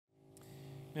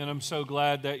And I'm so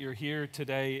glad that you're here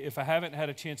today. If I haven't had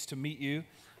a chance to meet you,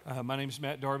 my name is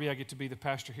Matt Darby. I get to be the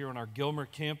pastor here on our Gilmer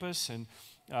campus, and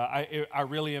I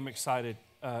really am excited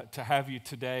to have you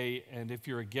today. And if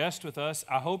you're a guest with us,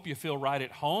 I hope you feel right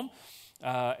at home,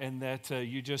 and that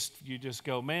you just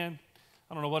go, man,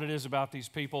 I don't know what it is about these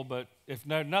people, but if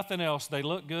nothing else, they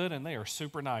look good and they are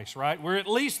super nice, right? We're at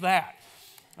least that.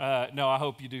 No, I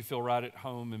hope you do feel right at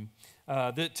home. And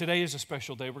today is a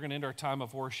special day. We're going to end our time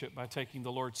of worship by taking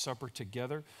the Lord's Supper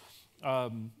together.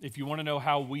 If you want to know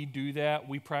how we do that,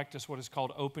 we practice what is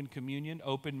called open communion.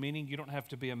 Open meaning you don't have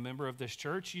to be a member of this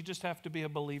church. You just have to be a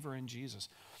believer in Jesus.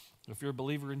 If you're a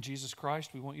believer in Jesus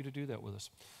Christ, we want you to do that with us.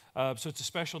 So it's a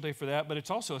special day for that, but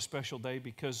it's also a special day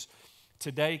because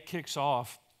today kicks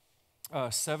off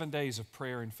 7 days of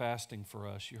prayer and fasting for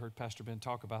us. You heard Pastor Ben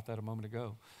talk about that a moment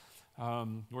ago.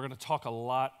 We're going to talk a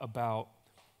lot about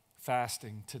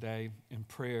fasting today and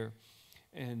prayer.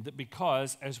 And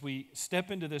because as we step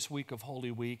into this week of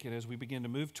Holy Week and as we begin to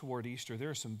move toward Easter,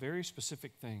 there are some very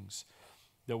specific things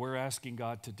that we're asking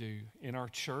God to do in our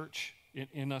church,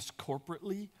 in us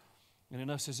corporately, and in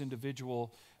us as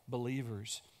individual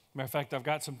believers. Matter of fact, I've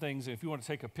got some things, if you want to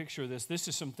take a picture of this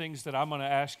is some things that I'm going to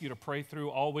ask you to pray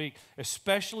through all week,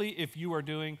 especially if you are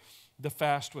doing the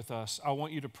fast with us. I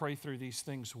want you to pray through these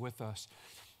things with us.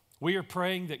 We are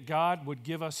praying that God would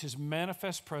give us His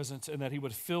manifest presence and that He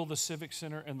would fill the Civic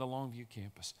Center and the Longview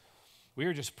campus. We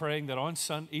are just praying that on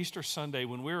Easter Sunday,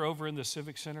 when we're over in the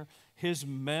Civic Center, His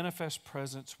manifest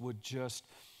presence would just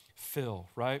fill,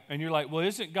 right? And you're like, well,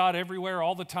 isn't God everywhere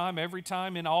all the time, every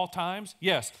time, in all times?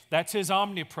 Yes, that's His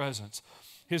omnipresence.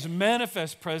 His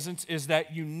manifest presence is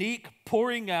that unique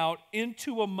pouring out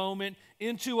into a moment,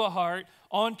 into a heart,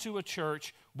 onto a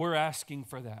church. We're asking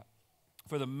for that,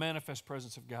 for the manifest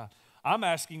presence of God. I'm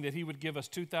asking that He would give us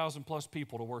 2,000 plus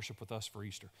people to worship with us for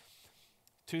Easter.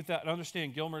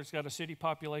 Understand, Gilmer's got a city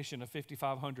population of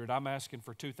 5,500. I'm asking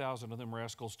for 2,000 of them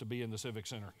rascals to be in the Civic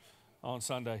Center on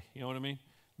Sunday. You know what I mean?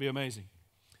 Be amazing.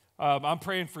 I'm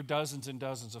praying for dozens and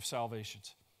dozens of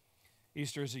salvations.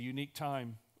 Easter is a unique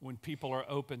time when people are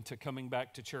open to coming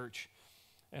back to church.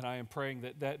 And I am praying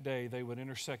that that day they would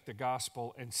intersect the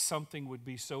gospel and something would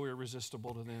be so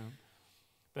irresistible to them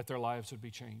that their lives would be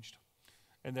changed.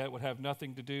 And that would have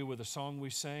nothing to do with a song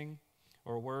we sang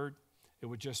or a word. It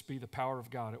would just be the power of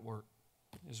God at work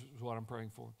is what I'm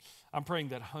praying for. I'm praying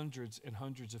that hundreds and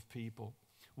hundreds of people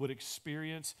would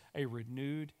experience a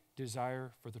renewed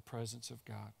desire for the presence of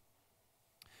God.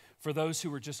 For those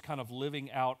who are just kind of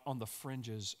living out on the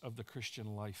fringes of the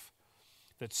Christian life,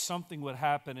 that something would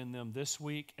happen in them this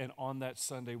week and on that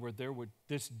Sunday where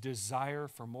this desire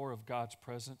for more of God's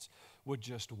presence would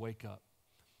just wake up.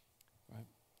 Right?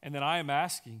 And then I am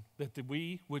asking that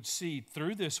we would see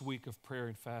through this week of prayer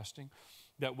and fasting,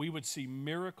 that we would see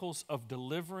miracles of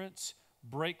deliverance,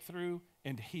 breakthrough,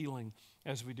 and healing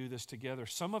as we do this together.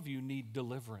 Some of you need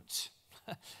deliverance.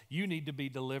 You need to be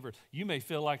delivered. You may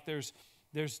feel like there's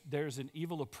an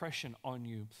evil oppression on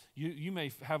you. You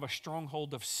may have a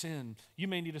stronghold of sin. You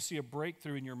may need to see a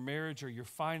breakthrough in your marriage or your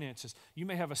finances. You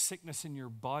may have a sickness in your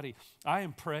body. I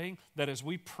am praying that as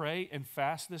we pray and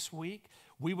fast this week,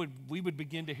 we would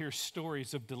begin to hear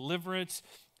stories of deliverance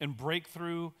and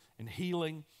breakthrough and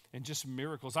healing and just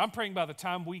miracles. I'm praying by the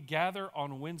time we gather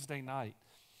on Wednesday night,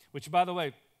 which, by the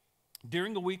way,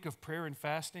 during the week of prayer and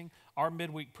fasting, our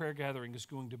midweek prayer gathering is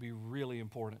going to be really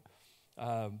important.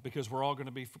 Because we're all going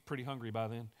to be pretty hungry by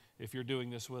then if you're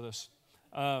doing this with us.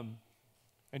 And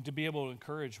to be able to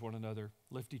encourage one another,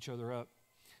 lift each other up.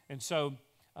 And so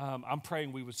I'm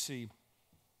praying we would see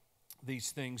these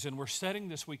things. And we're setting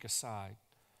this week aside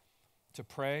to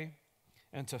pray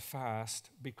and to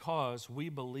fast because we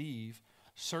believe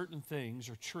certain things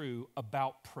are true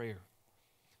about prayer.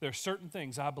 There are certain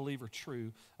things I believe are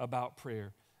true about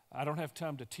prayer. I don't have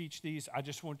time to teach these. I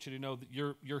just want you to know that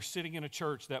you're sitting in a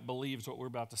church that believes what we're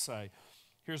about to say.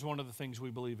 Here's one of the things we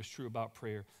believe is true about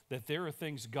prayer, that there are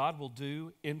things God will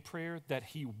do in prayer that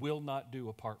He will not do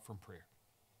apart from prayer.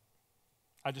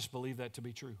 I just believe that to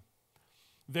be true.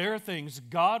 There are things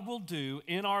God will do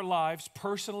in our lives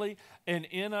personally and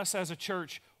in us as a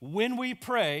church when we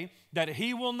pray that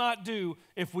He will not do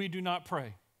if we do not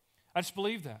pray. I just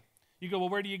believe that. You go, well,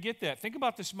 where do you get that? Think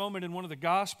about this moment in one of the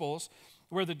Gospels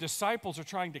where the disciples are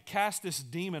trying to cast this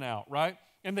demon out, right?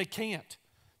 And they can't.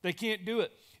 They can't do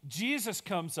it. Jesus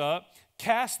comes up,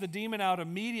 casts the demon out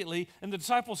immediately, and the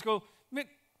disciples go, man,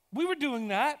 we were doing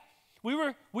that. We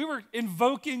were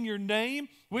invoking your name.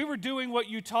 We were doing what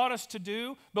you taught us to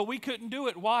do, but we couldn't do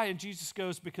it. Why? And Jesus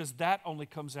goes, because that only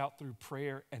comes out through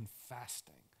prayer and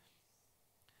fasting.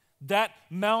 That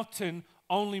mountain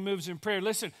only moves in prayer.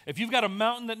 Listen, if you've got a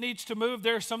mountain that needs to move,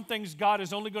 there are some things God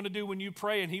is only going to do when you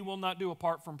pray, and he will not do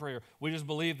apart from prayer. We just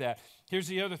believe that. Here's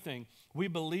the other thing. We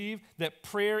believe that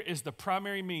prayer is the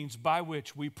primary means by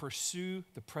which we pursue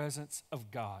the presence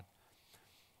of God.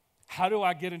 How do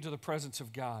I get into the presence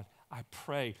of God? I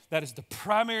pray. That is the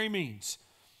primary means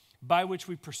by which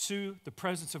we pursue the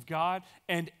presence of God,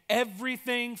 and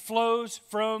everything flows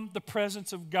from the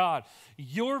presence of God.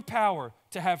 Your power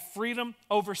to have freedom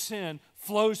over sin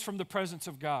flows from the presence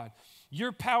of God.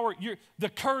 Your power, the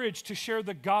courage to share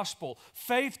the gospel,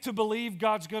 faith to believe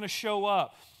God's going to show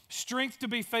up, strength to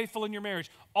be faithful in your marriage,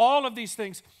 all of these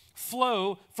things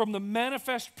flow from the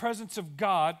manifest presence of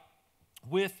God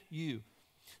with you.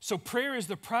 So prayer is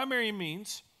the primary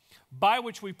means by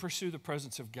which we pursue the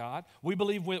presence of God. We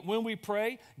believe when we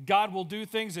pray, God will do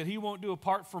things that he won't do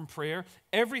apart from prayer.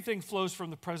 Everything flows from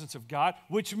the presence of God,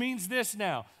 which means this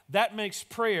now. That makes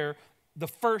prayer the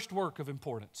first work of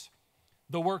importance,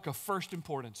 the work of first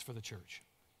importance for the church.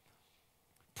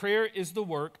 Prayer is the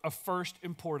work of first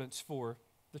importance for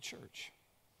the church.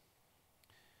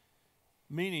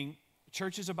 Meaning,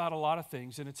 church is about a lot of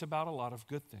things, and it's about a lot of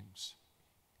good things.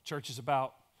 Church is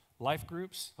about life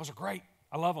groups. Those are great.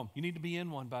 I love them. You need to be in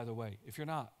one, by the way, if you're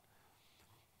not.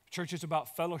 Church is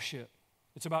about fellowship.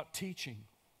 It's about teaching.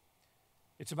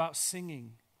 It's about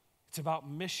singing. It's about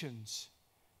missions.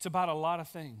 It's about a lot of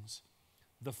things.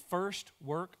 The first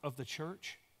work of the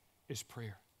church is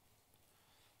prayer.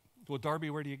 Well, Darby,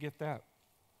 where do you get that?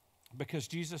 Because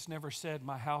Jesus never said,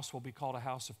 my house will be called a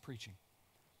house of preaching,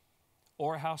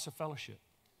 or a house of fellowship,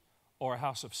 or a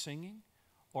house of singing,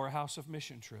 or a house of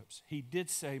mission trips. He did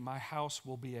say, my house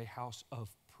will be a house of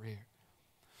prayer.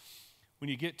 When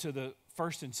you get to the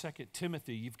 1st and 2nd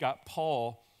Timothy, you've got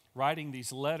Paul writing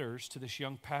these letters to this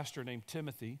young pastor named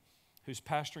Timothy, who's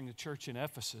pastoring the church in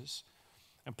Ephesus.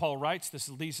 And Paul writes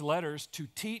these letters to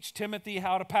teach Timothy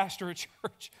how to pastor a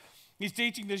church. He's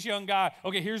teaching this young guy,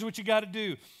 okay, here's what you got to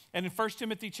do. And in 1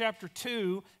 Timothy chapter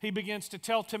 2, he begins to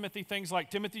tell Timothy things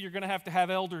like, Timothy, you're going to have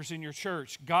elders in your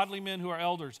church, godly men who are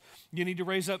elders. You need to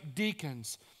raise up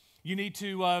deacons. You need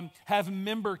to have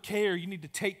member care. You need to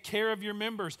take care of your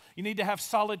members. You need to have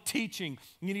solid teaching.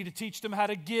 You need to teach them how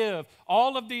to give.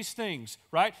 All of these things,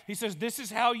 right? He says, this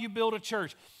is how you build a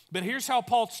church. But here's how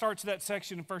Paul starts that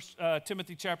section in 1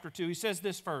 Timothy chapter 2. He says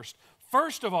this first.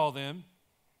 First of all then,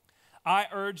 I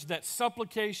urge that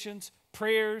supplications,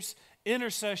 prayers,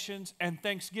 intercessions, and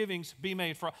thanksgivings be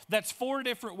made for. That's 4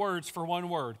 different words for one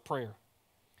word, prayer.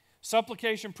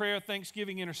 Supplication, prayer,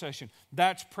 thanksgiving, intercession.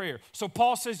 That's prayer. So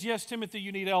Paul says, yes, Timothy,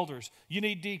 you need elders. You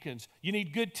need deacons. You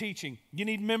need good teaching. You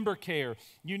need member care.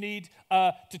 You need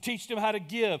to teach them how to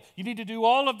give. You need to do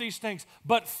all of these things.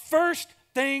 But first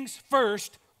things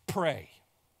first, pray.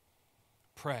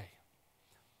 Pray.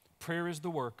 Prayer is the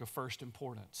work of first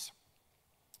importance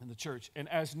in the church. And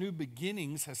as New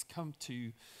Beginnings has come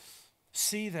to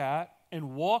see that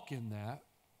and walk in that,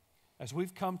 as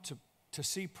we've come to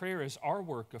see prayer as our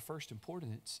work of first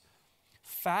importance,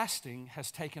 fasting has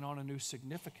taken on a new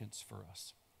significance for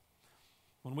us.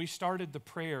 When we started the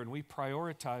prayer and we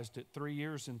prioritized it 3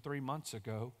 years and 3 months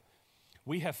ago,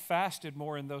 we have fasted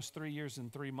more in those 3 years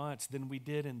and 3 months than we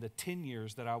did in the 10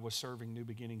 years that I was serving New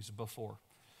Beginnings before.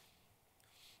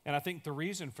 And I think the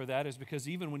reason for that is because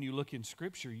even when you look in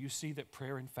Scripture, you see that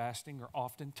prayer and fasting are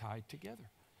often tied together.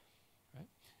 Right?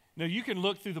 Now, you can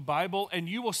look through the Bible and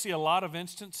you will see a lot of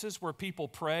instances where people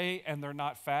pray and they're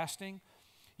not fasting.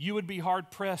 You would be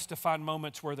hard-pressed to find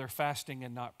moments where they're fasting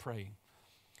and not praying.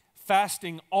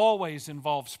 Fasting always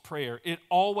involves prayer. It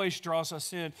always draws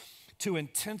us in to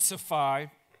intensify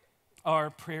our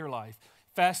prayer life.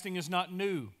 Fasting is not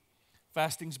new.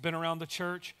 Fasting's been around the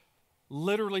church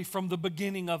literally from the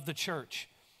beginning of the church.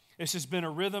 This has been a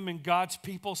rhythm in God's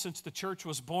people since the church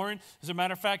was born. As a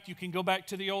matter of fact, you can go back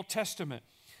to the Old Testament.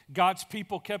 God's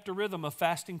people kept a rhythm of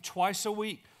fasting twice a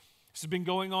week. This has been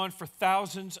going on for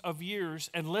thousands of years.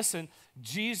 And listen,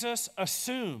 Jesus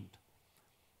assumed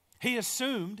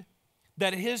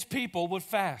that his people would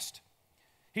fast.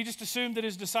 He just assumed that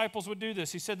his disciples would do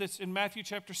this. He said this in Matthew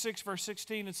chapter 6, verse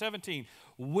 16 and 17.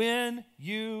 When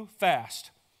you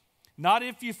fast. Not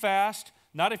if you fast,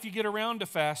 not if you get around to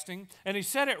fasting. And he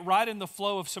said it right in the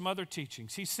flow of some other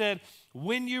teachings. He said,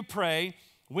 when you pray,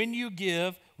 when you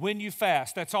give, when you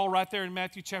fast. That's all right there in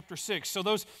Matthew chapter 6. So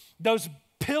those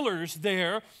pillars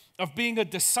there of being a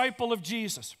disciple of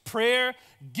Jesus, prayer,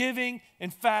 giving,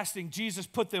 and fasting, Jesus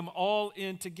put them all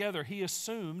in together. He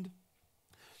assumed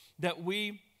that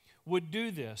we would do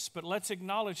this. But let's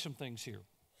acknowledge some things here.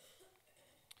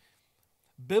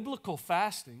 Biblical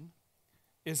fasting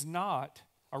is not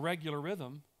a regular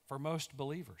rhythm for most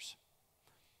believers,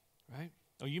 right?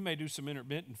 Oh, you may do some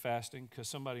intermittent fasting because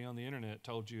somebody on the internet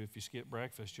told you if you skip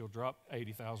breakfast, you'll drop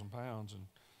 80,000 pounds and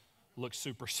look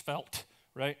super svelte,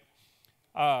 right?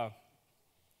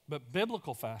 But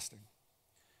biblical fasting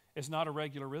is not a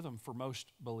regular rhythm for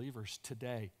most believers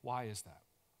today. Why is that?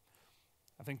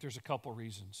 I think there's a couple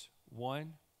reasons.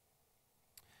 One,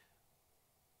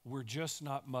 we're just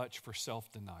not much for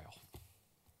self-denial,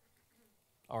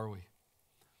 are we?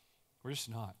 We're just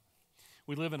not.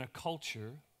 We live in a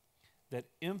culture that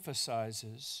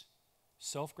emphasizes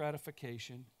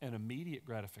self-gratification and immediate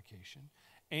gratification,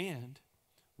 and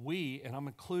I'm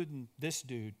including this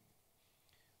dude,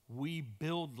 we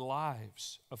build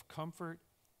lives of comfort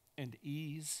and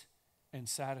ease and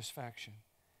satisfaction,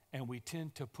 and we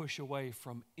tend to push away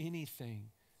from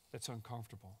anything that's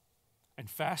uncomfortable. And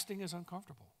fasting is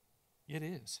uncomfortable. It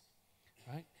is,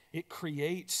 right? It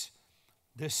creates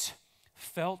this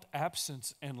felt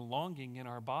absence and longing in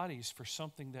our bodies for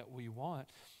something that we want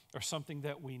or something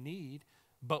that we need,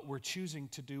 but we're choosing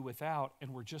to do without,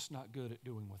 and we're just not good at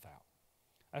doing without.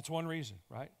 That's one reason,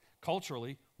 right?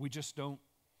 Culturally, we just don't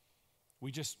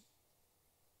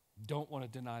want to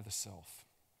deny the self.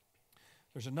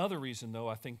 There's another reason, though,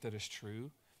 I think that is true,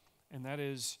 and that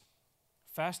is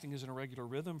fasting isn't a regular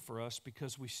rhythm for us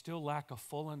because we still lack a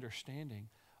full understanding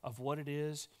of what it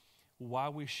is, why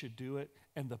we should do it,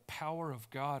 and the power of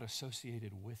God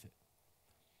associated with it.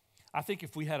 I think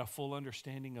if we had a full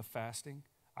understanding of fasting,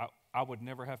 I would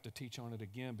never have to teach on it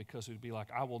again because it would be like,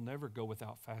 I will never go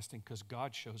without fasting because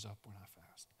God shows up when I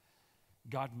fast.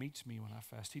 God meets me when I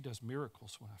fast. He does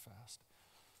miracles when I fast.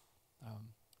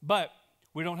 But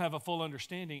we don't have a full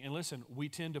understanding, and listen, we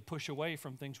tend to push away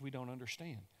from things we don't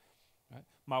understand. Right?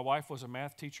 My wife was a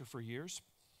math teacher for years.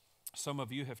 Some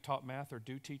of you have taught math or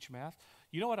do teach math.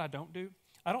 You know what I don't do?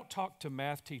 I don't talk to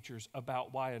math teachers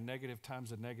about why a negative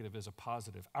times a negative is a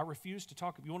positive. I refuse to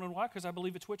talk. You want to know why? Because I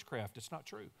believe it's witchcraft. It's not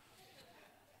true.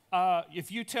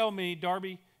 If you tell me,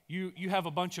 Darby, you have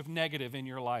a bunch of negative in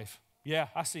your life. Yeah,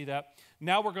 I see that.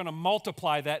 Now we're going to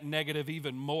multiply that negative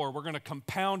even more. We're going to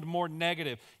compound more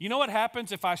negative. You know what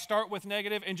happens if I start with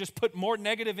negative and just put more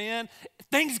negative in?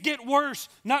 Things get worse,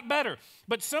 not better.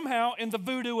 But somehow in the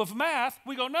voodoo of math,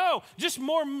 we go, no, just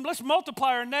more, let's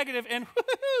multiply our negative and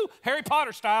Harry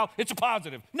Potter style, it's a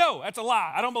positive. No, that's a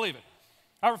lie. I don't believe it.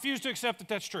 I refuse to accept that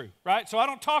that's true, right? So I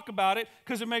don't talk about it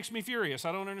because it makes me furious.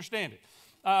 I don't understand it.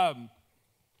 I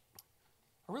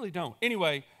really don't.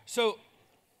 Anyway, so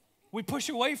we push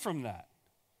away from that,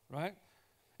 right?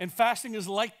 And fasting is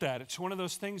like that. It's one of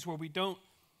those things where we don't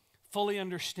fully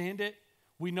understand it.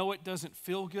 We know it doesn't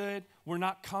feel good. We're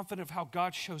not confident of how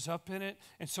God shows up in it.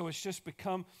 And so it's just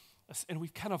become, and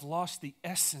we've kind of lost the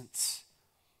essence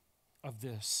of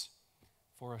this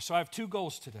for us. So I have two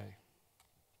goals today.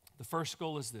 The first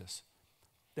goal is this,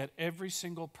 that every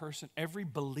single person, every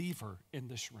believer in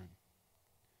this room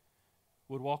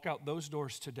would walk out those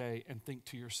doors today and think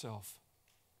to yourself,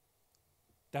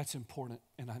 that's important,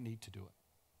 and I need to do it.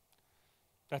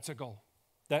 That's a goal.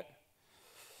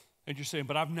 And you're saying,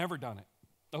 but I've never done it.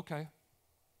 Okay.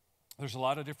 There's a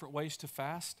lot of different ways to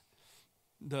fast.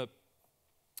 The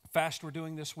fast we're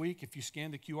doing this week, if you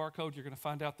scan the QR code, you're going to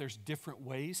find out there's different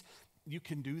ways you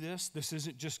can do this. This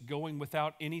isn't just going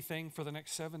without anything for the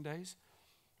next 7 days,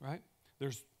 right?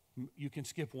 You can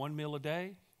skip one meal a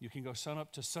day. You can go sun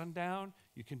up to sundown.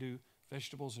 You can do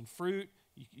vegetables and fruit.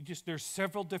 There's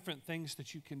several different things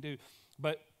that you can do.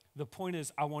 But the point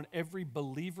is, I want every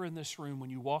believer in this room, when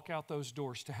you walk out those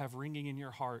doors, to have ringing in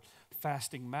your heart,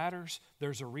 fasting matters.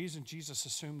 There's a reason Jesus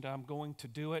assumed I'm going to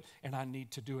do it, and I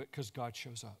need to do it because God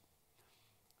shows up.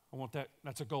 I want that.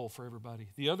 That's a goal for everybody.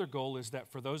 The other goal is that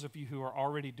for those of you who are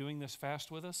already doing this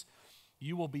fast with us,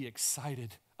 you will be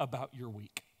excited about your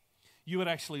week. You would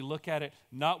actually look at it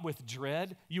not with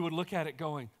dread. You would look at it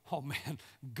going, oh man,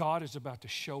 God is about to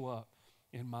show up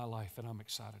in my life, and I'm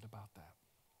excited about that.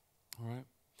 All right?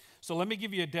 So let me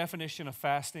give you a definition of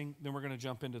fasting, then we're going to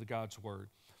jump into God's Word.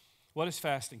 What is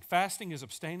fasting? Fasting is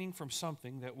abstaining from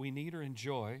something that we need or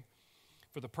enjoy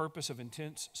for the purpose of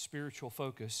intense spiritual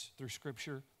focus through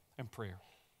Scripture and prayer.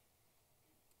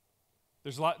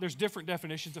 There's different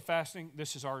definitions of fasting.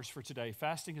 This is ours for today.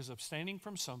 Fasting is abstaining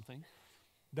from something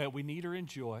that we need or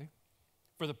enjoy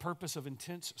for the purpose of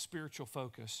intense spiritual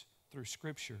focus through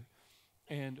Scripture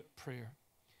and prayer.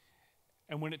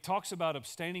 And when it talks about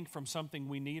abstaining from something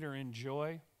we need or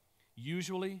enjoy,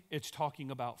 usually it's talking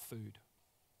about food.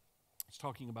 It's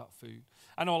talking about food.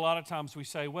 I know a lot of times we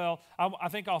say, well, I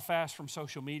think I'll fast from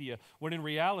social media, when in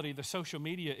reality the social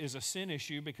media is a sin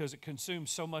issue because it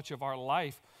consumes so much of our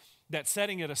life that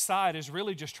setting it aside is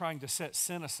really just trying to set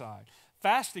sin aside.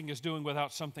 Fasting is doing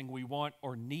without something we want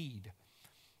or need,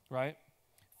 right?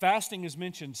 Fasting is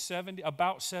mentioned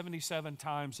about 77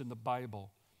 times in the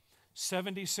Bible.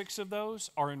 76 of those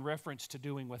are in reference to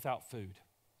doing without food.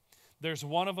 There's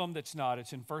one of them that's not.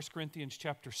 It's in 1 Corinthians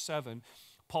chapter 7.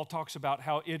 Paul talks about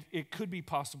how it could be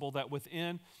possible that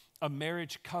within a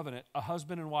marriage covenant, a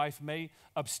husband and wife may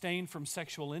abstain from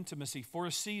sexual intimacy for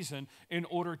a season in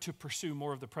order to pursue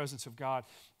more of the presence of God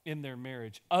in their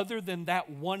marriage. Other than that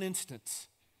one instance,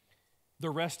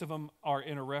 the rest of them are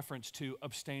in a reference to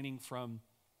abstaining from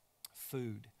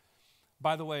food.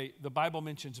 By the way, the Bible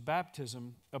mentions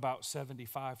baptism about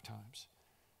 75 times.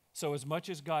 So as much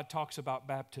as God talks about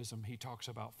baptism, he talks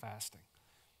about fasting.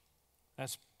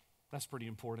 That's pretty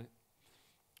important,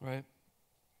 right?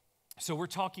 So we're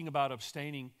talking about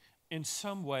abstaining in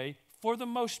some way, for the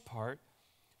most part,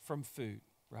 from food,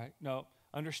 right? Now,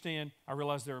 understand, I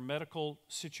realize there are medical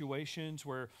situations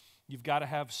where you've got to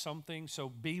have something, so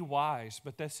be wise,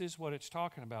 but this is what it's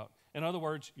talking about. In other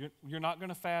words, you're not going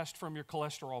to fast from your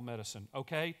cholesterol medicine,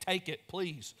 okay? Take it,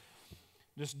 please.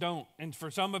 Just don't. And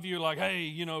for some of you, like, hey,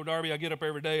 Darby, I get up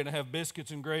every day and I have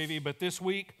biscuits and gravy, but this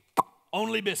week,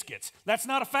 only biscuits. That's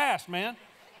not a fast, man.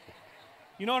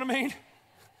 You know what I mean?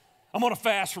 I'm going to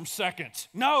fast from seconds.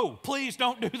 No, please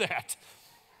don't do that.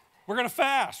 We're going to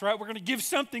fast, right? We're going to give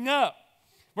something up.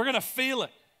 We're going to feel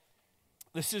it.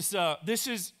 This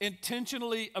is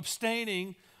intentionally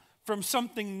abstaining from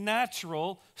something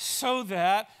natural so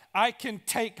that I can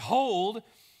take hold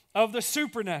of the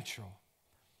supernatural.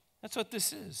 That's what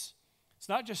this is. It's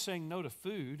not just saying no to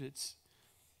food. It's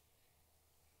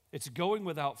going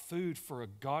without food for a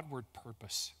Godward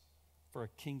purpose, for a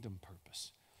kingdom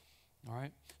purpose. All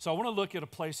right? So I want to look at a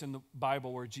place in the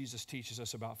Bible where Jesus teaches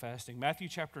us about fasting. Matthew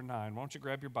chapter 9. Why don't you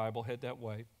grab your Bible, head that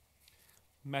way.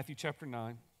 Matthew chapter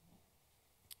 9.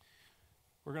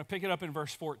 We're going to pick it up in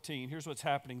verse 14. Here's what's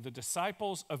happening. The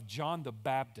disciples of John the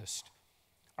Baptist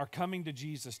are coming to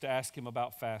Jesus to ask him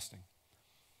about fasting.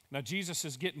 Now, Jesus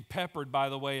is getting peppered, by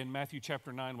the way, in Matthew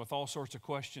chapter 9 with all sorts of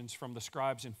questions from the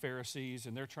scribes and Pharisees,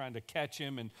 and they're trying to catch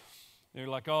him, and they're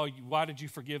like, oh, why did you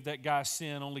forgive that guy's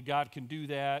sin? Only God can do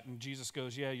that. And Jesus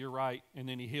goes, yeah, you're right. And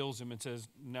then he heals him and says,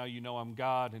 now you know I'm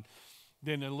God. And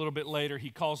then a little bit later, he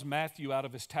calls Matthew out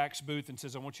of his tax booth and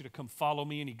says, I want you to come follow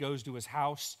me. And he goes to his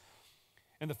house.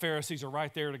 And the Pharisees are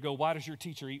right there to go, why does your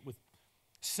teacher eat with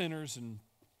sinners and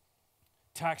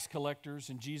tax collectors?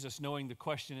 And Jesus, knowing the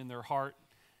question in their heart,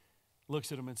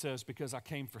 looks at them and says, because I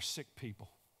came for sick people.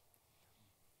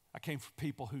 I came for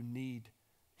people who need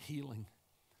healing.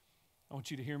 I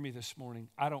want you to hear me this morning.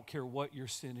 I don't care what your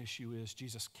sin issue is.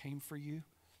 Jesus came for you.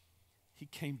 He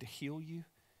came to heal you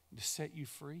and to set you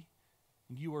free.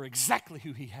 And you are exactly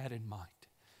who he had in mind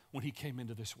when he came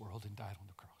into this world and died on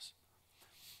the cross.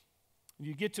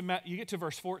 You get to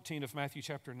verse 14 of Matthew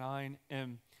chapter 9,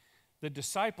 and the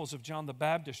disciples of John the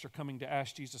Baptist are coming to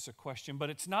ask Jesus a question,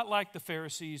 but it's not like the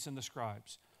Pharisees and the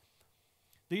scribes.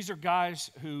 These are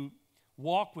guys who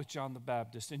walk with John the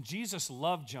Baptist, and Jesus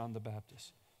loved John the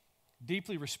Baptist,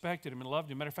 deeply respected him and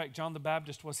loved him. Matter of fact, John the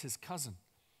Baptist was his cousin.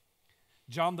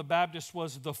 John the Baptist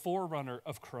was the forerunner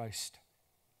of Christ.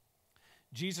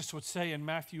 Jesus would say in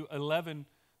Matthew 11,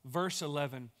 verse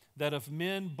 11, that of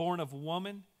men born of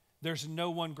woman, there's no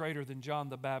one greater than John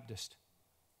the Baptist.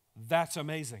 That's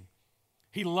amazing.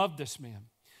 He loved this man.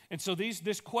 And so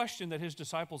this question that his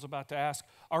disciples are about to ask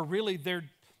are really,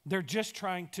 they're just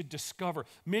trying to discover.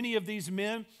 Many of these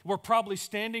men were probably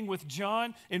standing with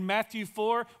John in Matthew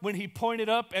 4 when he pointed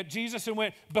up at Jesus and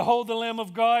went, behold the Lamb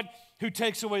of God who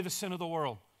takes away the sin of the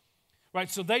world.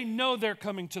 Right? So they know they're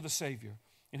coming to the Savior.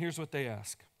 And here's what they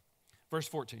ask. Verse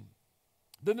 14.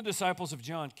 Then the disciples of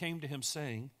John came to him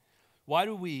saying, why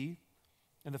do we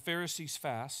and the Pharisees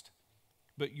fast,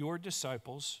 but your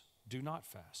disciples do not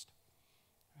fast?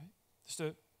 Right?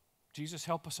 So Jesus,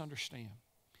 help us understand.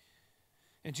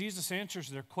 And Jesus answers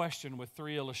their question with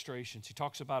 3 illustrations. He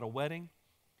talks about a wedding,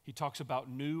 he talks about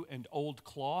new and old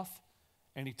cloth,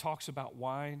 and he talks about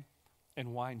wine and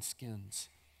wineskins.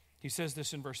 He says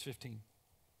this in verse 15.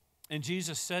 And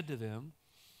Jesus said to them,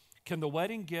 can the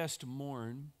wedding guest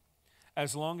mourn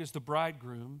as long as the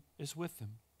bridegroom is with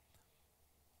them?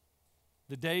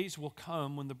 The days will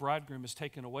come when the bridegroom is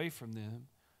taken away from them,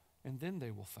 and then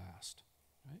they will fast.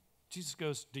 Right? Jesus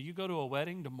goes, do you go to a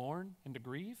wedding to mourn and to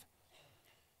grieve?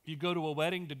 Do you go to a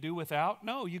wedding to do without?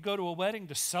 No, you go to a wedding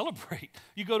to celebrate.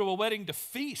 You go to a wedding to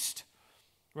feast,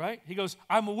 right? He goes,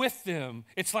 I'm with them.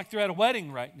 It's like they're at a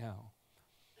wedding right now.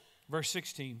 Verse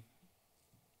 16,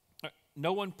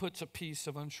 no one puts a piece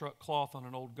of unshrunk cloth on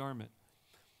an old garment,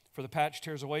 for the patch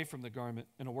tears away from the garment,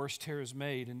 and a worse tear is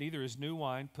made, and neither is new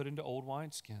wine put into old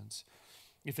wineskins.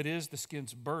 If it is, the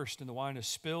skins burst, and the wine is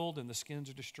spilled, and the skins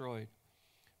are destroyed.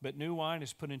 but new wine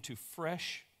is put into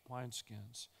fresh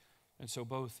wineskins. And so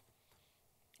both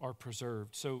are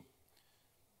preserved. So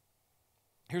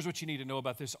here's what you need to know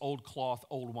about this old cloth,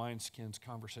 old wineskins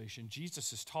conversation.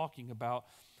 Jesus is talking about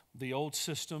the old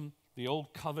system, the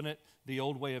old covenant, the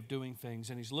old way of doing things.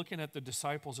 And he's looking at the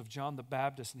disciples of John the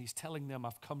Baptist, and he's telling them,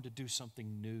 I've come to do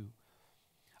something new.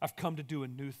 I've come to do a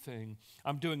new thing.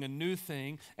 I'm doing a new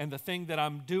thing, and the thing that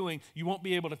I'm doing, you won't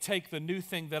be able to take the new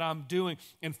thing that I'm doing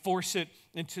and force it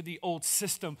into the old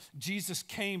system. Jesus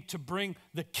came to bring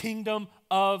the kingdom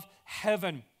of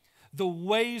heaven, the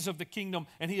ways of the kingdom,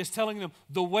 and he is telling them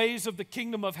the ways of the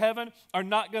kingdom of heaven are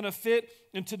not going to fit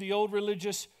into the old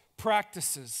religious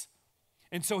practices.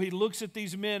 And so he looks at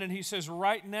these men and he says,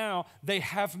 right now, they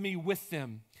have me with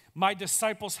them. My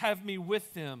disciples have me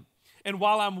with them. And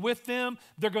while I'm with them,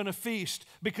 they're going to feast,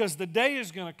 because the day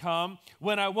is going to come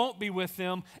when I won't be with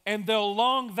them, and they'll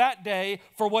long that day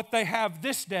for what they have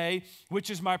this day, which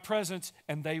is my presence,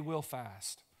 and they will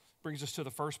fast. Brings us to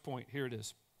the first point. Here it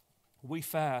is. We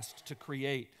fast to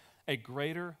create a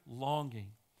greater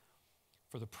longing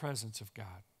for the presence of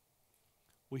God.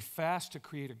 We fast to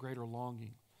create a greater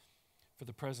longing for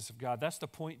the presence of God. That's the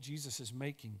point Jesus is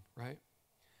making, right?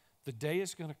 The day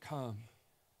is going to come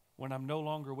when I'm no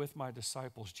longer with my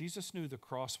disciples. Jesus knew the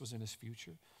cross was in his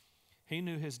future. He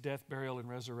knew his death, burial, and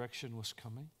resurrection was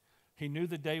coming. He knew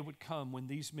the day would come when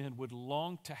these men would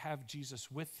long to have Jesus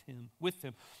with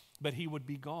them, but he would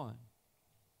be gone,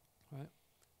 right?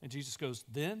 And Jesus goes,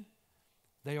 then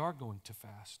they are going to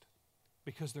fast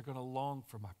because they're going to long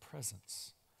for my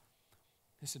presence.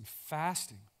 Listen,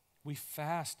 fasting, we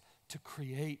fast to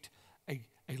create a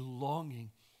longing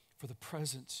for the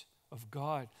presence of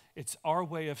God. It's our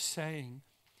way of saying,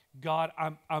 God,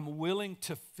 I'm willing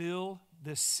to feel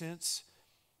this sense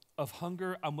of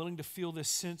hunger. I'm willing to feel this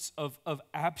sense of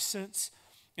absence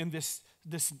and this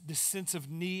sense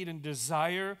of need and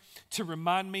desire to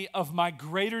remind me of my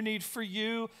greater need for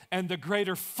you and the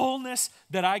greater fullness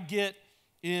that I get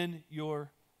in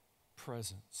your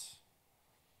presence.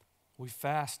 We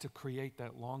fast to create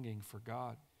that longing for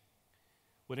God.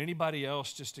 Would anybody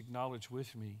else just acknowledge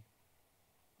with me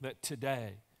that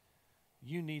today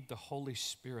you need the Holy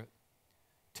Spirit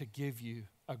to give you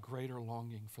a greater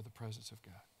longing for the presence of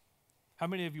God? How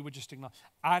many of you would just acknowledge,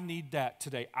 I need that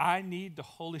today. I need the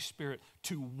Holy Spirit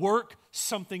to work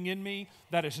something in me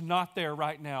that is not there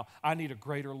right now. I need a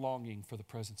greater longing for the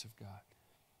presence of God.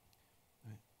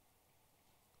 Right.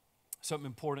 Something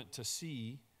important to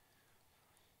see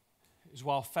is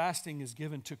while fasting is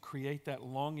given to create that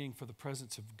longing for the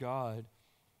presence of God,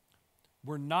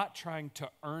 we're not trying to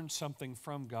earn something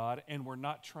from God, and we're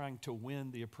not trying to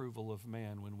win the approval of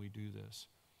man when we do this.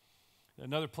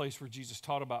 Another place where Jesus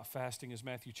taught about fasting is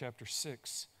Matthew chapter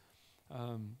 6.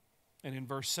 And in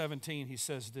verse 17, he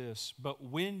says this, but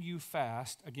when you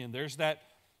fast, again, there's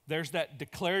that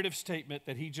declarative statement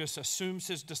that he just assumes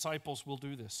his disciples will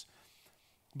do this.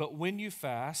 But when you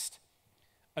fast,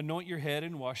 anoint your head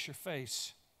and wash your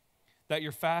face, that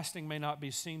your fasting may not be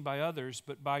seen by others,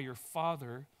 but by your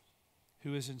Father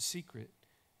who is in secret.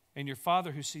 And your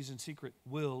Father who sees in secret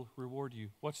will reward you.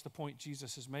 What's the point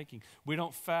Jesus is making? We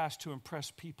don't fast to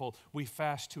impress people. We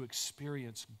fast to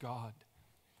experience God.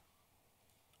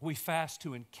 We fast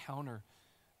to encounter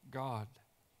God.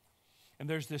 And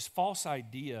there's this false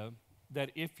idea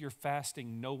that if you're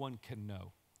fasting, no one can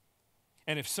know.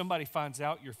 And if somebody finds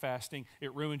out you're fasting,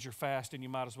 it ruins your fast, and you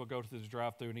might as well go to the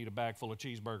drive-thru and eat a bag full of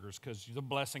cheeseburgers because the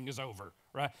blessing is over,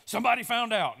 right? Somebody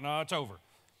found out. No, it's over.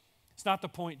 It's not the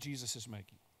point Jesus is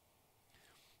making.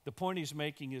 The point he's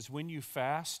making is when you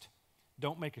fast,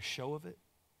 don't make a show of it,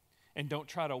 and don't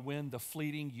try to win the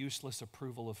fleeting, useless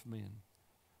approval of men.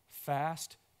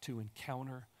 Fast to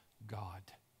encounter God.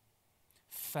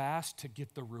 Fast to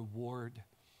get the reward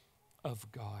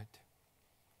of God.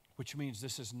 Which means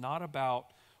this is not about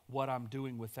what I'm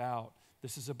doing without.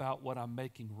 This is about what I'm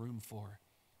making room for,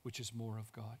 which is more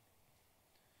of God.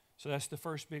 So that's the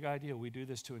first big idea. We do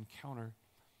this to encounter,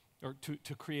 or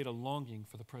to create a longing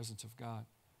for the presence of God.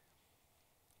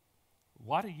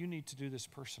 Why do you need to do this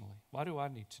personally? Why do I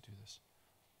need to do this?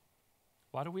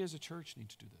 Why do we as a church need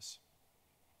to do this?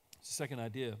 It's the second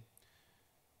idea.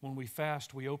 When we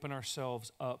fast, we open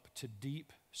ourselves up to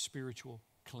deep spiritual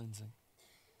cleansing.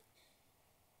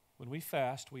 When we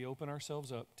fast, we open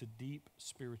ourselves up to deep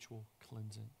spiritual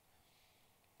cleansing.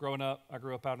 Growing up, I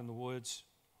grew up out in the woods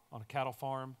on a cattle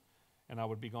farm, and I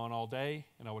would be gone all day,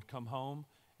 and I would come home,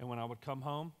 and when I would come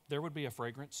home, there would be a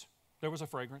fragrance. There was a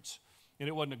fragrance, and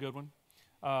it wasn't a good one.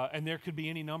 And there could be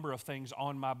any number of things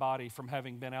on my body from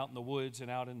having been out in the woods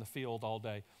and out in the field all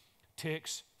day.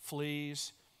 Ticks,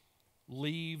 fleas,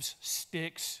 leaves,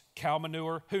 sticks, cow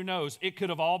manure, who knows? It could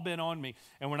have all been on me.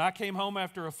 And when I came home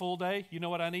after a full day, you know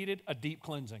what I needed? A deep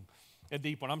cleansing, a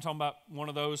deep one. I'm talking about one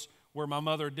of those where my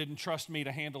mother didn't trust me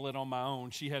to handle it on my own.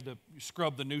 She had to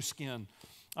scrub the new skin.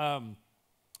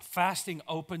 Fasting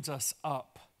opens us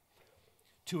up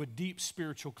to a deep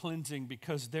spiritual cleansing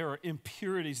because there are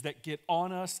impurities that get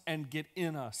on us and get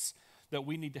in us that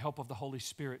we need the help of the Holy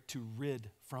Spirit to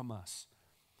rid from us.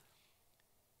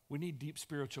 We need deep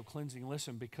spiritual cleansing,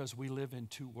 listen, because we live in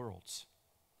two worlds.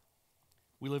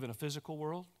 We live in a physical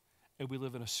world and we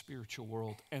live in a spiritual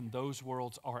world, and those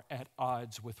worlds are at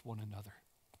odds with one another.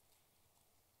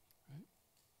 Right?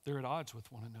 They're at odds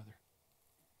with one another.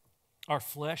 Our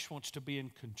flesh wants to be in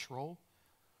control,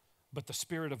 but the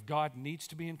Spirit of God needs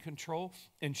to be in control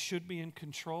and should be in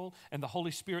control. And the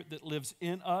Holy Spirit that lives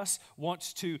in us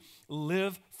wants to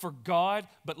live for God.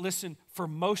 But listen, for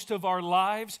most of our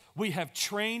lives, we have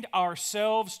trained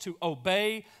ourselves to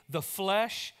obey the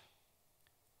flesh,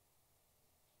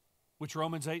 which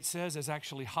Romans 8 says is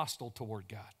actually hostile toward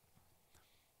God.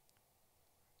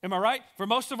 Am I right? For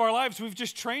most of our lives, we've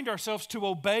just trained ourselves to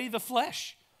obey the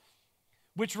flesh,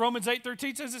 which Romans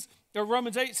 8:13 says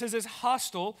Romans 8 says is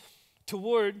hostile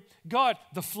toward God.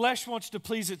 The flesh wants to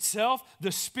please itself.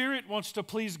 The Spirit wants to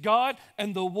please God,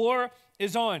 and the war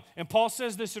is on. And Paul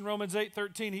says this in Romans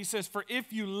 8:13. He says, "For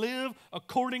if you live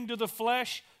according to the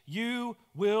flesh, you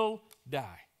will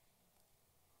die.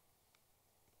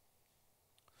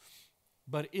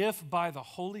 But if by the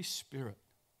Holy Spirit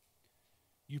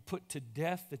you put to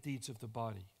death the deeds of the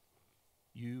body,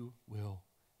 you will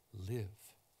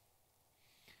live."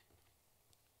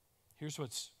 Here's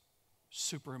what's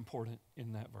super important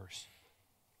in that verse.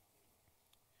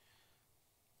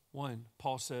 One,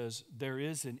 Paul says there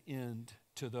is an end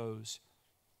to those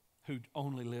who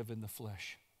only live in the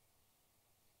flesh.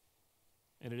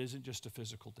 And it isn't just a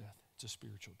physical death, it's a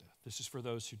spiritual death. This is for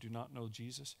those who do not know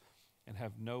Jesus and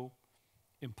have no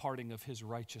imparting of his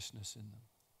righteousness in them.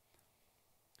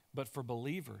 But for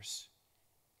believers,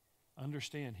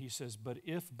 understand, he says, but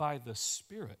if by the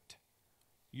Spirit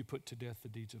you put to death the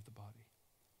deeds of the body.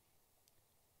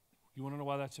 You want to know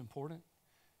why that's important?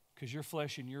 Because your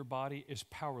flesh and your body is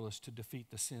powerless to defeat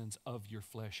the sins of your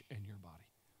flesh and your body.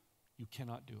 You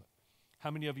cannot do it.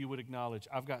 How many of you would acknowledge,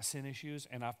 I've got sin issues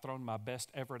and I've thrown my best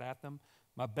effort at them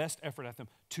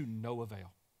to no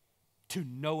avail. To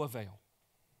no avail.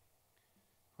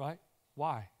 Right?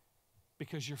 Why?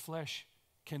 Because your flesh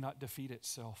cannot defeat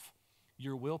itself.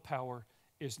 Your willpower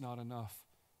is not enough.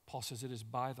 Paul says it is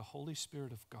by the Holy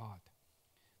Spirit of God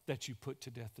that you put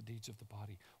to death the deeds of the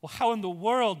body. Well, how in the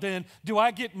world then do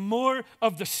I get more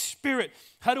of the Spirit?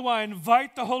 How do I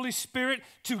invite the Holy Spirit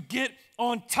to get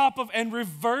on top of and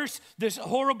reverse this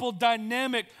horrible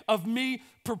dynamic of me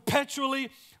perpetually,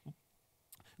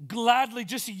 gladly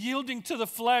just yielding to the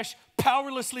flesh,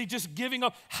 powerlessly just giving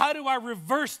up? How do I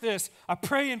reverse this? I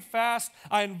pray and fast.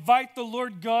 I invite the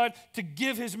Lord God to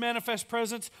give his manifest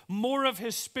presence, more of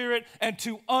his Spirit, and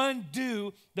to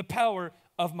undo the power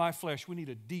of my flesh. We need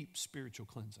a deep spiritual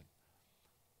cleansing.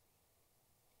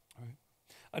 All right.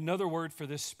 Another word for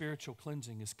this spiritual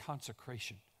cleansing is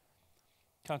consecration.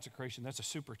 Consecration, that's a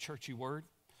super churchy word.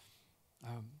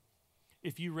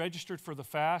 If you registered for the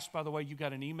fast, by the way, you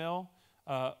got an email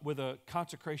with a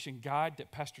consecration guide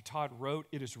that Pastor Todd wrote.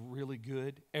 It is really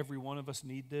good. Every one of us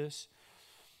need this.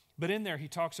 But in there, he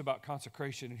talks about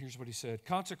consecration, and here's what he said.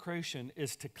 Consecration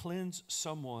is to cleanse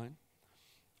someone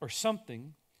or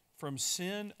something from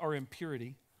sin or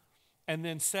impurity, and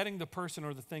then setting the person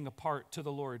or the thing apart to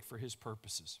the Lord for his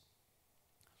purposes.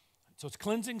 So it's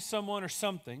cleansing someone or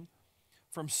something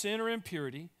from sin or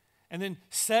impurity, and then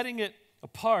setting it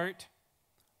apart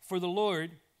for the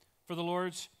Lord, for the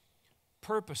Lord's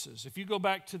purposes. If you go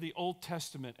back to the Old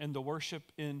Testament and the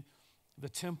worship in the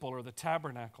temple or the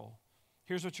tabernacle,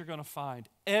 here's what you're going to find.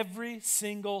 Every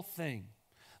single thing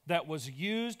that was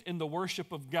used in the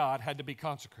worship of God had to be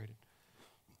consecrated.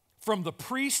 From the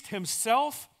priest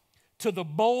himself to the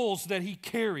bowls that he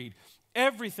carried,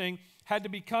 everything had to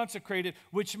be consecrated,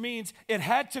 which means it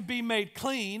had to be made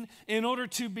clean in order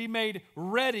to be made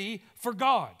ready for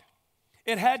God.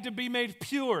 It had to be made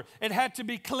pure. It had to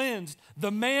be cleansed.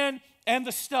 The man and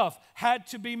the stuff had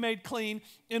to be made clean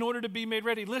in order to be made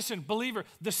ready. Listen, believer,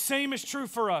 the same is true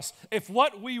for us. If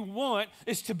what we want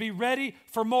is to be ready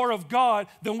for more of God,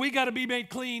 then we got to be made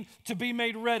clean to be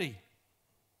made ready.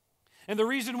 And the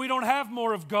reason we don't have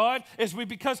more of God is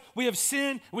because we have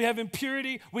sin, we have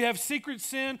impurity, we have secret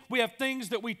sin, we have things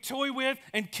that we toy with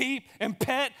and keep and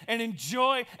pet and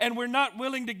enjoy, and we're not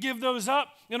willing to give those up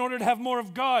in order to have more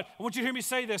of God. I want you to hear me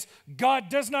say this. God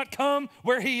does not come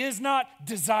where he is not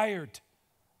desired.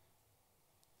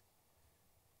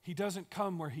 He doesn't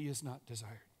come where he is not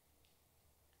desired.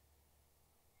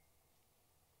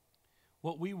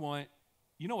 What we want,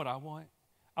 you know what I want?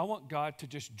 I want God to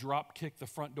just drop kick the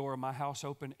front door of my house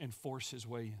open and force his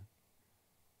way in.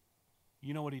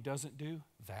 You know what he doesn't do?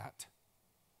 That.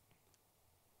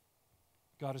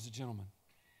 God is a gentleman.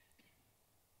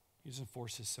 He doesn't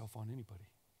force himself on anybody.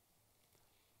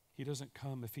 He doesn't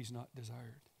come if he's not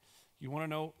desired. You want to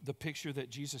know the picture that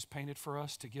Jesus painted for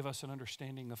us to give us an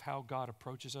understanding of how God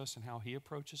approaches us and how he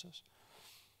approaches us?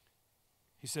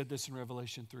 He said this in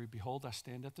Revelation 3, "Behold, I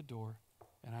stand at the door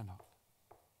and I knock.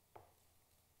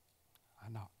 I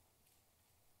knock.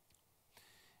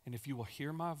 And if you will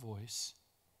hear my voice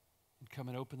and come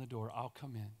and open the door, I'll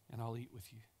come in and I'll eat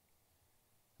with you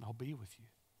and I'll be with you."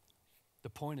 The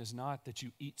point is not that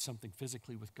you eat something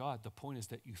physically with God. The point is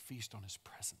that you feast on his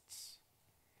presence.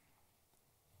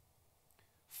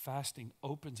 Fasting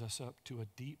opens us up to a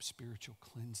deep spiritual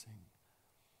cleansing.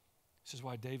 This is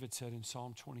why David said in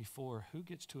Psalm 24, "Who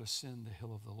gets to ascend the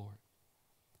hill of the Lord?"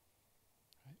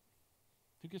 Right?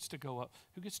 Who gets to go up?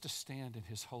 Who gets to stand in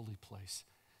his holy place?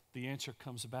 The answer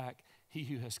comes back, he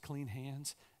who has clean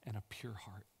hands and a pure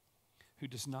heart, who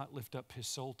does not lift up his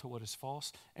soul to what is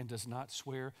false and does not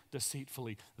swear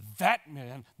deceitfully. That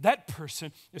man, that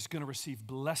person is going to receive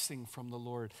blessing from the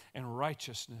Lord and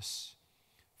righteousness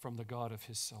from the God of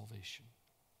his salvation.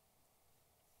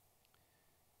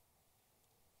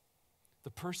 The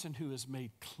person who is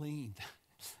made clean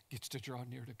gets to draw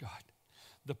near to God.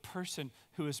 The person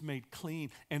who is made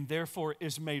clean and therefore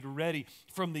is made ready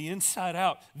from the inside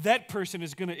out, that person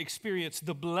is going to experience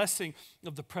the blessing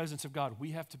of the presence of God.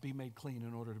 We have to be made clean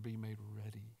in order to be made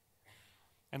ready.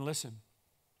 And listen,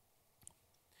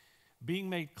 being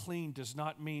made clean does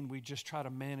not mean we just try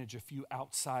to manage a few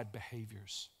outside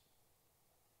behaviors.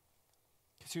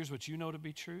 Because here's what you know to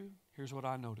be true. Here's what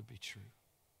I know to be true.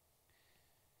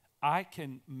 I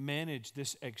can manage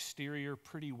this exterior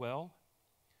pretty well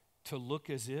to look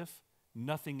as if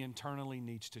nothing internally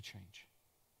needs to change.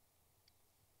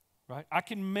 Right? I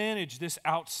can manage this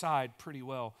outside pretty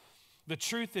well. The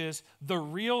truth is, the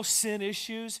real sin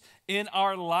issues in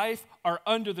our life are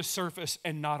under the surface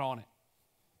and not on it.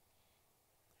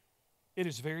 It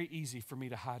is very easy for me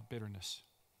to hide bitterness.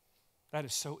 That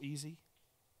is so easy.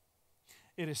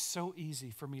 It is so easy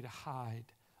for me to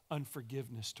hide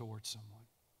unforgiveness towards someone.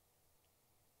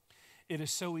 It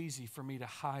is so easy for me to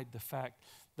hide the fact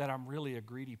that I'm really a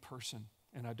greedy person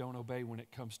and I don't obey when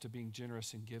it comes to being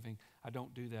generous and giving. I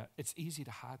don't do that. It's easy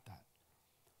to hide that.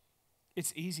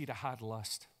 It's easy to hide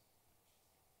lust.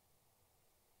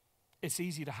 It's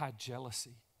easy to hide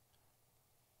jealousy.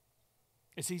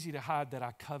 It's easy to hide that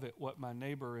I covet what my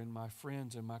neighbor and my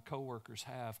friends and my coworkers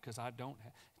have because I don't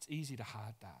have. It's easy to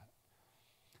hide that.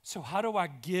 So how do I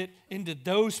get into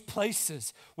those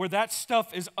places where that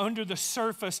stuff is under the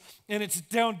surface and it's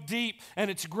down deep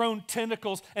and it's grown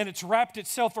tentacles and it's wrapped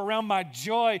itself around my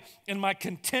joy and my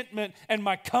contentment and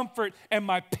my comfort and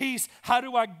my peace? How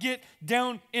do I get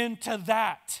down into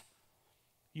that?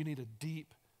 You need a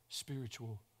deep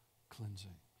spiritual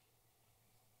cleansing.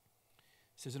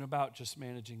 This isn't about just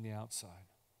managing the outside.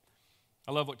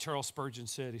 I love what Charles Spurgeon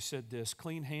said. He said this: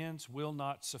 "Clean hands will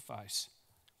not suffice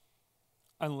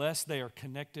unless they are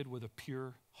connected with a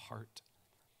pure heart."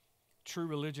 True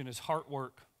religion is heart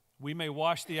work. We may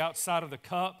wash the outside of the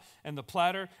cup and the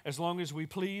platter as long as we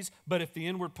please, but if the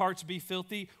inward parts be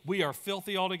filthy, we are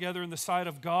filthy altogether in the sight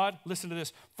of God. Listen to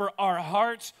this. "For our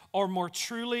hearts are more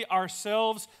truly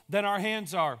ourselves than our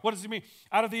hands are." What does it mean?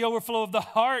 Out of the overflow of the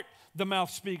heart, the mouth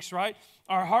speaks, right?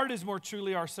 Our heart is more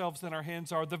truly ourselves than our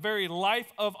hands are. The very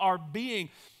life of our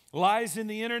being lies in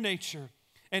the inner nature,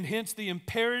 and hence the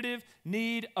imperative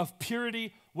need of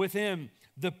purity within.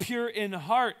 The pure in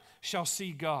heart shall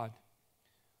see God.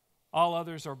 All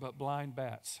others are but blind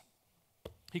bats.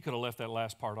 He could have left that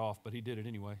last part off, but he did it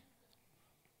anyway.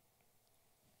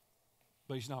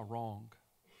 But he's not wrong,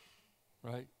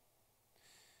 right?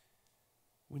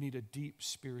 We need a deep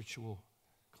spiritual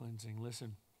cleansing.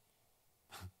 Listen,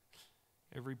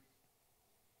 every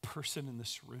person in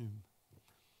this room,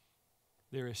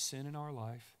 there is sin in our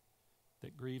life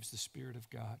that grieves the Spirit of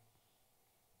God.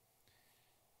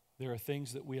 There are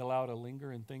things that we allow to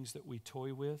linger and things that we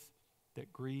toy with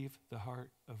that grieve the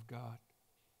heart of God.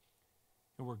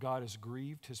 And where God is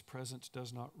grieved, his presence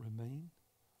does not remain.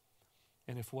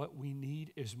 And if what we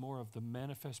need is more of the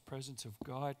manifest presence of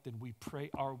God, then we pray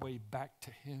our way back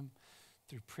to him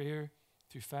through prayer,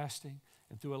 through fasting,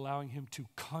 and through allowing him to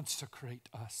consecrate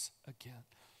us again.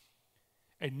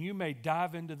 And you may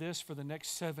dive into this for the next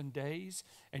 7 days,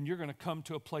 and you're going to come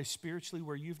to a place spiritually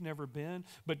where you've never been.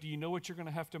 But do you know what you're going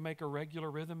to have to make a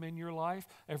regular rhythm in your life?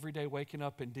 Every day waking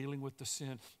up and dealing with the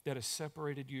sin that has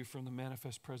separated you from the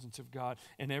manifest presence of God.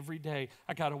 And every day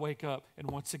I got to wake up,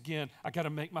 and once again, I got to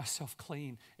make myself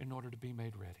clean in order to be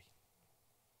made ready.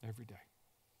 Every day.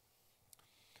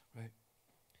 Right?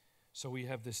 So we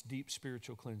have this deep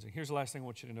spiritual cleansing. Here's the last thing I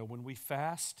want you to know. When we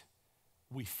fast,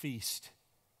 we feast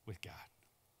with God.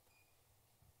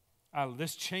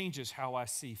 This changes how I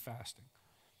see fasting.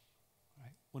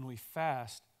 Right? When we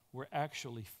fast, we're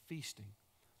actually feasting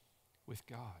with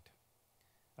God.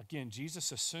 Again,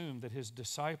 Jesus assumed that his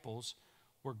disciples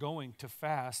were going to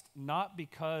fast, not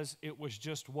because it was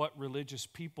just what religious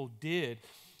people did.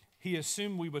 He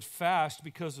assumed we would fast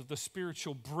because of the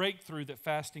spiritual breakthrough that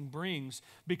fasting brings,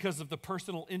 because of the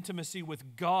personal intimacy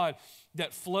with God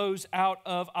that flows out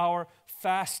of our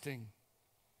fasting.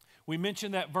 We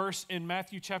mentioned that verse in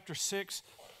Matthew chapter 6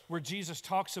 where Jesus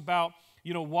talks about,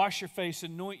 wash your face,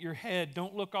 anoint your head,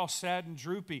 don't look all sad and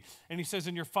droopy. And he says,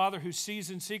 and your Father who sees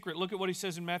in secret, look at what he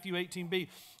says in Matthew 18b,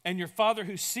 and your Father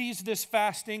who sees this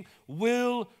fasting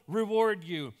will reward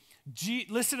you.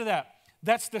 Listen to that.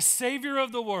 That's the Savior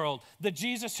of the world, the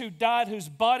Jesus who died, whose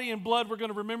body and blood we're going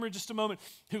to remember in just a moment,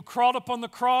 who crawled up on the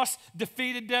cross,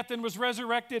 defeated death, and was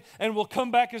resurrected, and will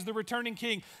come back as the returning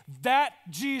King. That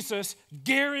Jesus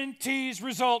guarantees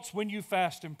results when you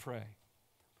fast and pray.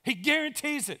 He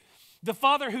guarantees it. The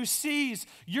Father who sees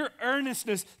your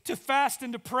earnestness to fast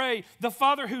and to pray, the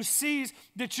Father who sees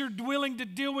that you're willing to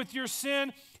deal with your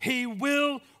sin, He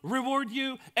will reward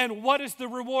you. And what is the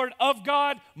reward of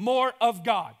God? More of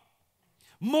God.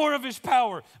 More of His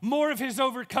power, more of His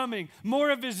overcoming, more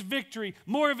of His victory,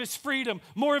 more of His freedom,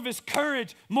 more of His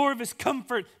courage, more of His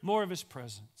comfort, more of His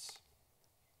presence.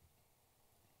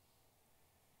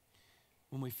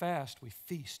 When we fast, we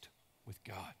feast with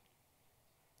God.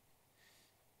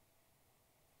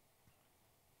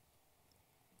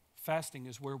 Fasting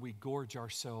is where we gorge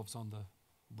ourselves on the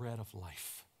bread of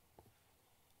life.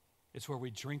 It's where we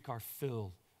drink our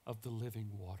fill of the living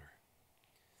water.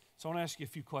 So I want to ask you a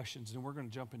few questions, and we're going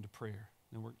to jump into prayer,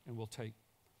 and we'll take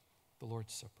the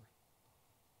Lord's Supper.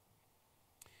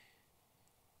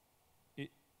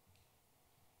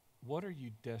 What are you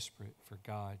desperate for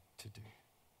God to do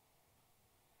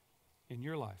in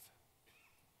your life?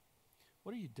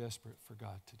 What are you desperate for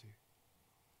God to do?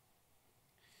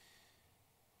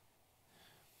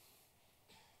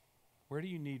 Where do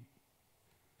you need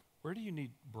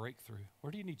breakthrough? Where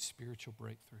do you need spiritual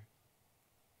breakthrough?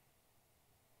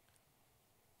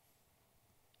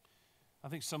 I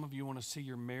think some of you want to see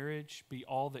your marriage be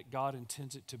all that God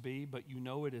intends it to be, but you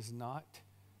know it is not.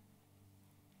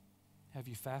 Have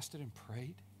you fasted and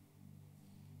prayed?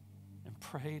 And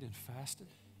prayed and fasted?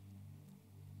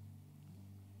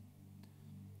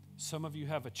 Some of you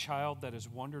have a child that has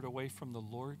wandered away from the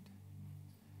Lord,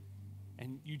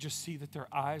 and you just see that their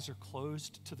eyes are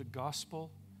closed to the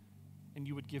gospel, and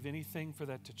you would give anything for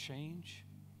that to change.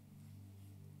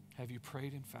 Have you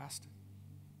prayed and fasted?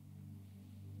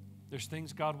 There's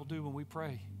things God will do when we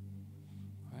pray,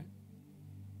 right?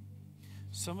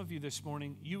 Some of you this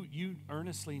morning, you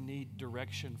earnestly need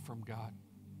direction from God.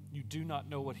 You do not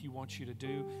know what He wants you to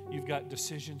do. You've got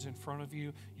decisions in front of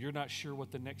you. You're not sure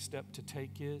what the next step to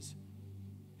take is.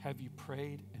 Have you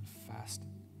prayed and fasted?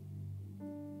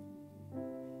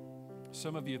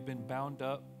 Some of you have been bound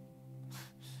up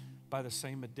by the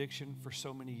same addiction for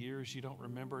so many years, you don't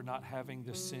remember not having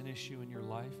the sin issue in your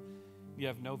life. You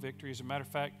have no victory. As a matter of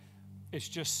fact, it's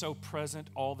just so present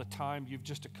all the time,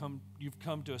 you've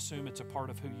come to assume it's a part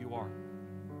of who you are.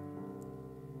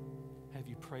 Have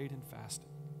you prayed and fasted?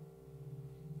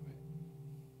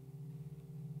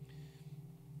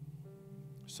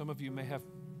 Some of you may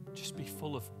just be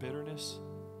full of bitterness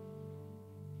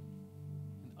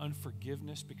and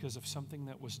unforgiveness because of something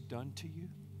that was done to you.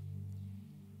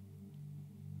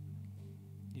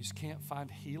 You just can't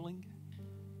find healing.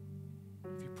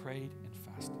 Have you prayed and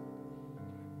fasted?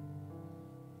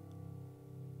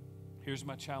 Here's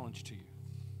my challenge to you.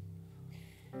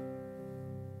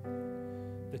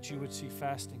 That you would see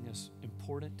fasting as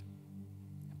important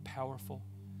and powerful,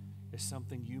 as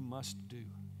something you must do.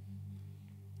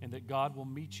 And that God will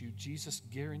meet you. Jesus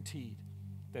guaranteed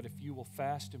that if you will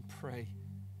fast and pray,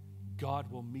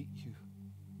 God will meet you.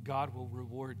 God will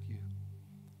reward you.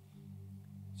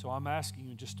 So I'm asking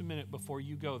you in just a minute before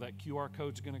you go, that QR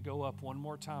code's going to go up one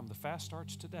more time. The fast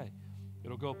starts today.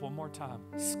 It'll go up one more time.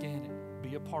 Scan it.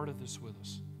 Be a part of this with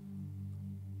us.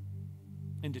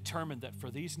 And determine that for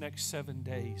these next 7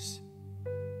 days,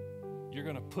 you're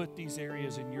going to put these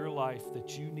areas in your life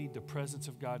that you need the presence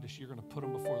of God. You're going to put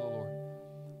them before the Lord.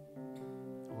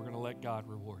 And we're going to let God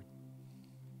reward.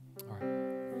 All right.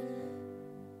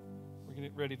 We're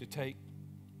getting ready to take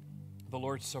the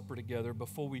Lord's Supper together.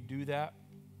 Before we do that,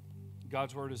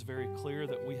 God's word is very clear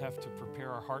that we have to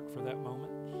prepare our heart for that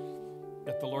moment,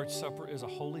 that the Lord's Supper is a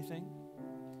holy thing.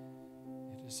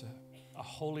 It is a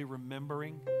holy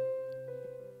remembering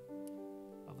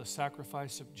of the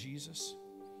sacrifice of Jesus.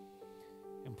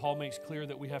 And Paul makes clear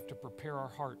that we have to prepare our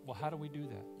heart. Well, how do we do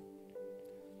that?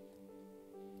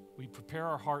 We prepare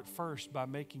our heart first by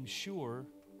making sure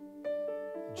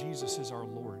Jesus is our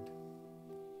Lord.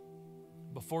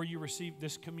 Before you receive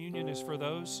this communion is for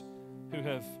those who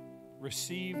have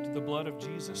received the blood of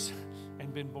Jesus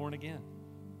and been born again.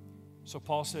 So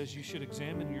Paul says you should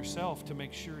examine yourself to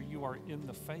make sure you are in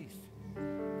the faith.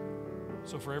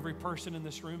 So for every person in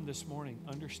this room this morning,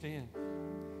 understand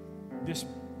this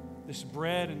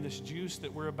bread and this juice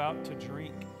that we're about to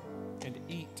drink and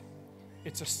eat,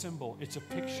 it's a symbol, it's a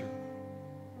picture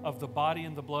of the body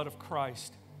and the blood of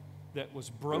Christ that was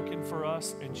broken for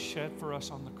us and shed for us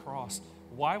on the cross.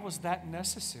 Why was that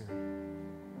necessary?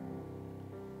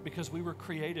 Because we were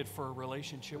created for a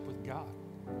relationship with God.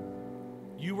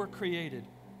 You were created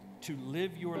to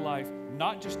live your life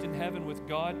not just in heaven with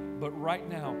God, but right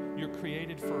now you're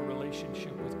created for a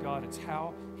relationship with God. It's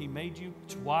how He made you.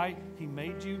 It's why He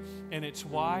made you. And it's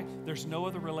why there's no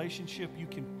other relationship you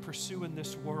can pursue in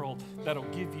this world that'll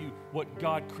give you what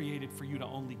God created for you to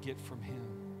only get from Him.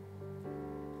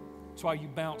 It's why you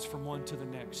bounce from one to the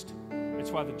next.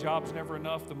 It's why the job's never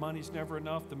enough, the money's never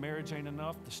enough, the marriage ain't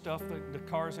enough, the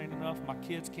cars ain't enough, my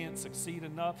kids can't succeed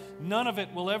enough. None of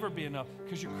it will ever be enough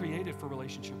because you're created for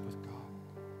relationship with God.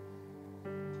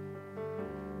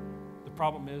 The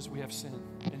problem is we have sin,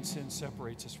 and sin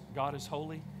separates us. God is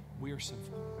holy, we are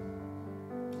sinful.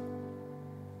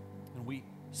 And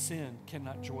sin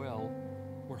cannot dwell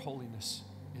where holiness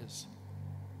is.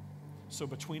 So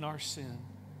between our sin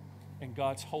and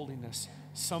God's holiness,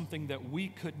 something that we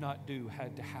could not do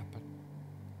had to happen.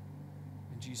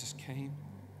 And Jesus came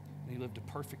and He lived a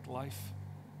perfect life.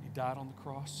 He died on the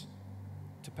cross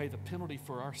to pay the penalty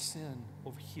for our sin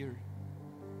over here,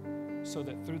 so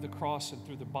that through the cross and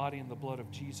through the body and the blood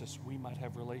of Jesus, we might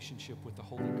have relationship with the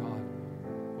holy God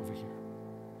over here.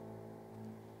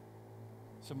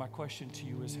 So my question to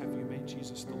you is, have you made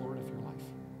Jesus the Lord of your life?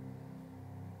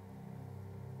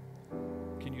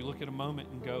 Can you look at a moment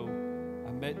and go,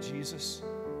 I met Jesus,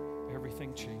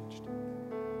 everything changed.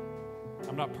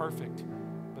 I'm not perfect,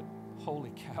 but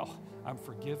holy cow, I'm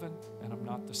forgiven and I'm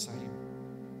not the same.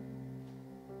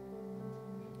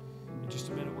 In just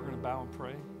a minute, we're going to bow and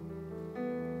pray.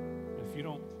 If you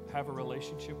don't have a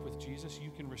relationship with Jesus,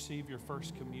 you can receive your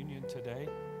first communion today,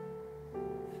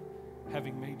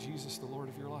 having made Jesus the Lord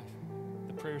of your life.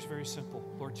 The prayer is very simple.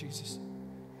 Lord Jesus,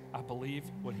 I believe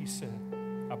what He said.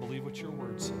 I believe what your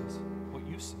word says, what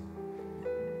you said.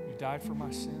 You died for my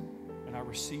sin, and I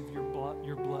receive your blood,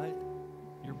 your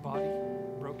body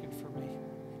broken for me.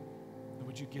 And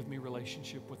would you give me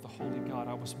relationship with the holy God?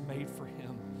 I was made for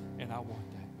Him, and I want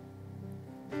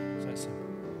that. It's that simple.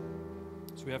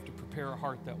 So we have to prepare our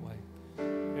heart that way.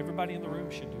 Everybody in the room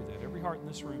should do that. Every heart in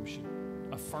this room should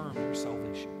affirm your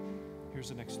salvation. Here's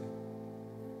the next thing.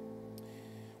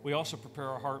 We also prepare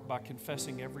our heart by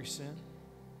confessing every sin,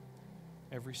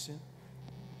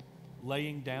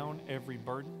 laying down every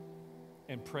burden,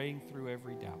 and praying through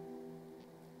every doubt.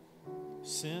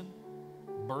 Sin,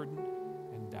 burden,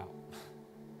 and doubt.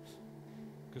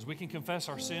 Because we can confess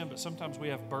our sin, but sometimes we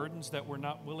have burdens that we're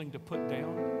not willing to put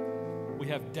down. We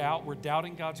have doubt. We're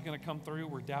doubting God's going to come through.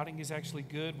 We're doubting He's actually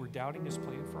good. We're doubting His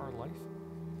plan for our life.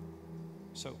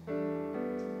 So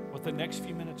what the next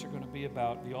few minutes are going to be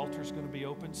about, the altar's going to be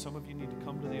open. Some of you need to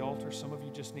come to the altar. Some of you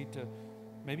just need to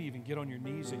maybe even get on your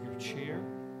knees at your chair.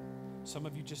 Some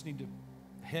of you just need to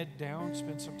head down,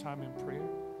 spend some time in prayer.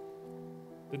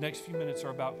 The next few minutes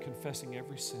are about confessing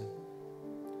every sin,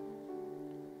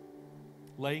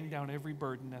 laying down every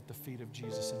burden at the feet of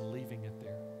Jesus and leaving it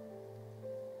there,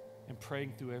 and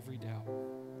praying through every doubt.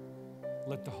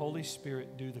 Let the Holy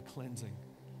Spirit do the cleansing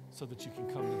so that you can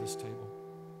come to this table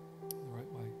the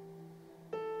right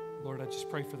way. Lord, I just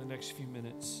pray for the next few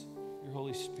minutes, your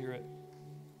Holy Spirit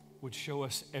would show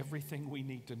us everything we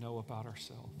need to know about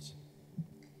ourselves.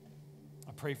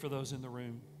 I pray for those in the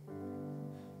room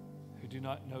who do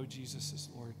not know Jesus as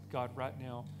Lord. God, right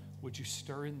now, would you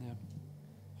stir in them?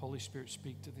 Holy Spirit,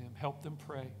 speak to them. Help them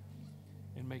pray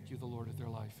and make you the Lord of their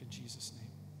life. In Jesus' name.